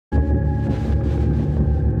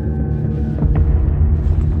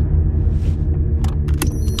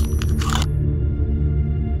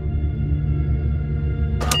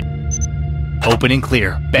Open and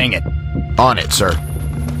clear. Bang it. On it, sir.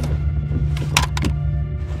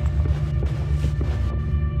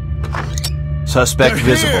 Suspect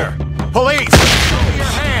visible. Police! Show your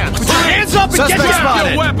hands! Put your hands up and Suspect get down!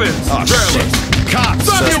 spotted. Your weapons! Oh, shit. Cops!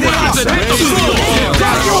 Drop your weapons and hit the floor!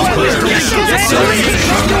 Drop your weapons!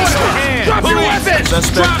 Drop your weapons!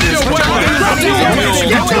 Suspect is Drop your weapons!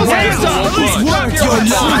 Get your hands up! Your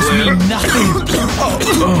lies mean nothing.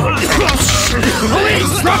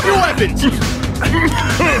 Police! Drop your weapons! I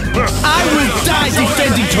will die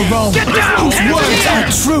defending Tyrone. Get down! Those words are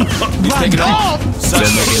true. Run off.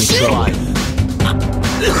 Suspect is tried.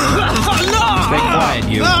 Stay quiet,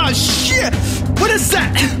 you. Oh, shit! What is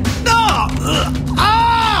that? No!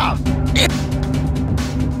 Ah!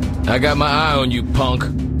 I got my eye on you, punk.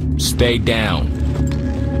 Stay down.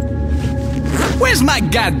 Where's my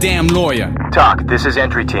goddamn lawyer? TOC, this is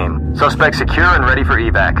entry team. Suspect secure and ready for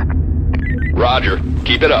evac. Roger.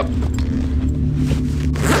 Keep it up.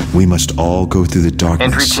 We must all go through the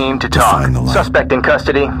darkness. Entry team to find the TOC. light. Suspect in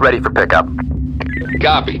custody, ready for pickup.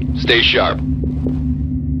 Copy. Stay sharp.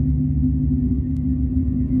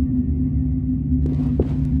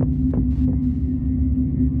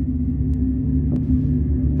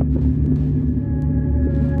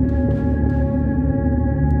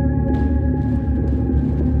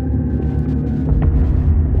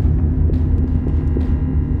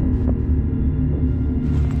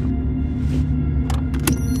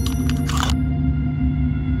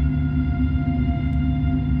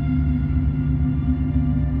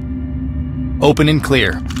 Open and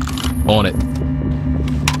clear. On it.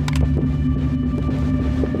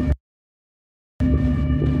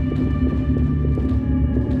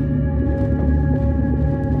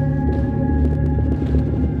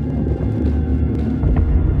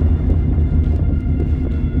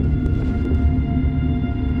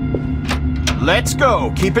 Let's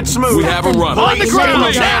go. Keep it smooth. We have a run. On the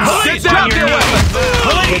ground! Now! Get down your weapons!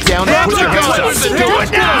 Get down and put your hands up. Do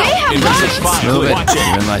it now! They have guns! Move it. Watch it.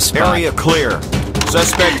 You're in my spot. Area clear.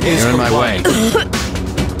 Suspect is You're in my way.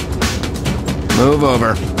 Move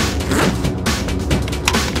over.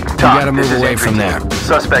 TOC, gotta move this is away entry from team. there.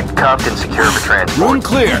 Suspect cuffed and secure for transport. Room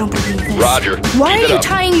clear. Roger. Why Keep are it you up.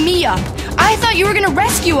 tying me up? I thought you were gonna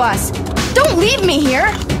rescue us. Don't leave me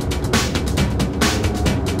here.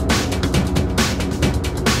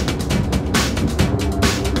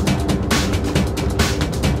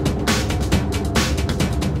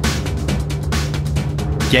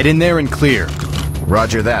 Get in there and clear.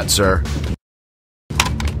 Roger that, sir.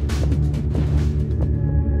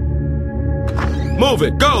 Move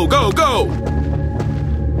it. Go, go, go.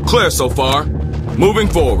 Clear so far. Moving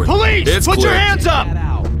forward. Police! It's Put your clear. hands up!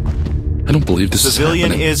 I don't believe this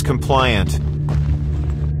Civilian is happening. is compliant.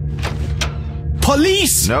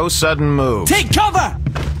 Police! No sudden move. Take cover! I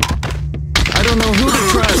don't know who to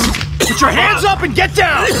trust. Put your hands up and get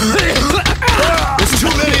down! There's too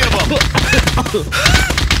many of them.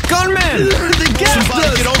 Gunman!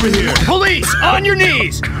 Somebody get over here. Police! On your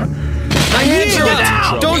knees! My hands are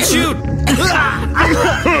down! up! Don't shoot!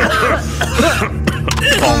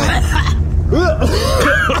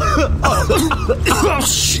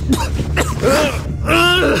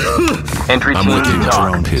 Entry I'm team looking to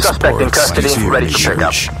around TOC. his Suspect in ports. custody, I see ready your for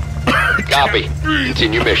pickup. church. Copy.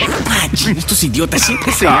 Continue mission. Estos idiotas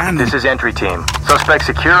siempre se TOC, ganan. this is entry team. Suspect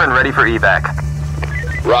secure and ready for evac.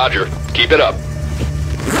 Roger. Keep it up.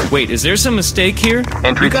 Wait, is there some mistake here?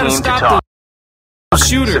 Entry You gotta team to stop TOC. the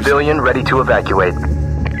shooters. Civilian ready to evacuate.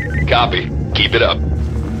 Copy. Keep it up.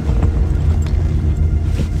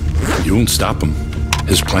 You won't stop him.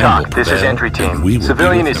 His plan will TOC, this is prevail, entry and team. we will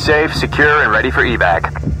Civilian be is with him. safe, secure, and ready for evac.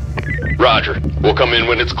 Roger. We'll come in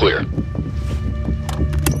when it's clear.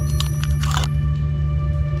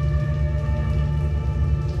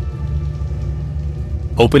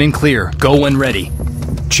 Open and clear. Go when ready.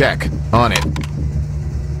 Check. On it.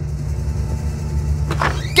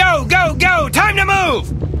 Go, go, go! Time to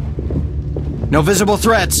move! No visible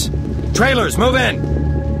threats. Trailers, move in!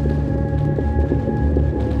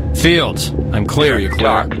 Fields, I'm clear. You clear?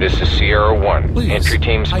 TOC, this is Sierra 1. Please. Entry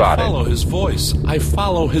team I spotted. follow his voice. I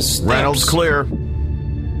follow his steps. Reynolds clear.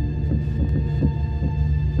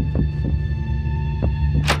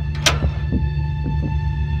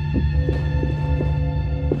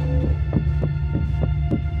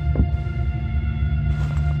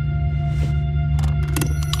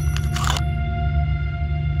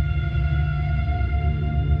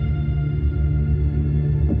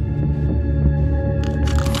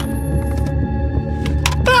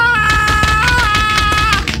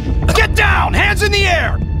 Get down! Hands in the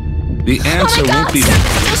air! The answer Oh my won't God, be stop the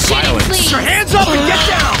shooting, violence. please. Put your hands up and get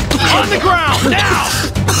down! On the ground, now!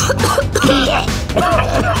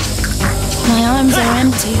 arms are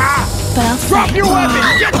empty, but I'll Drop fight. your weapon!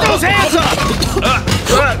 Get those hands up!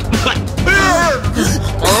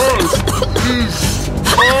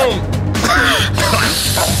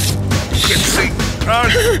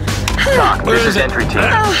 TOC, this is entry team.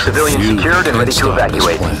 Civilians secured and ready to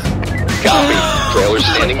evacuate. Copy. Trailer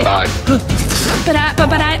standing by. But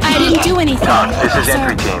I didn't do anything. TOC, this is sir.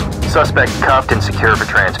 entry team. Suspect cuffed and secure for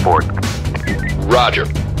transport. Roger.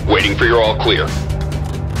 Waiting for your all clear.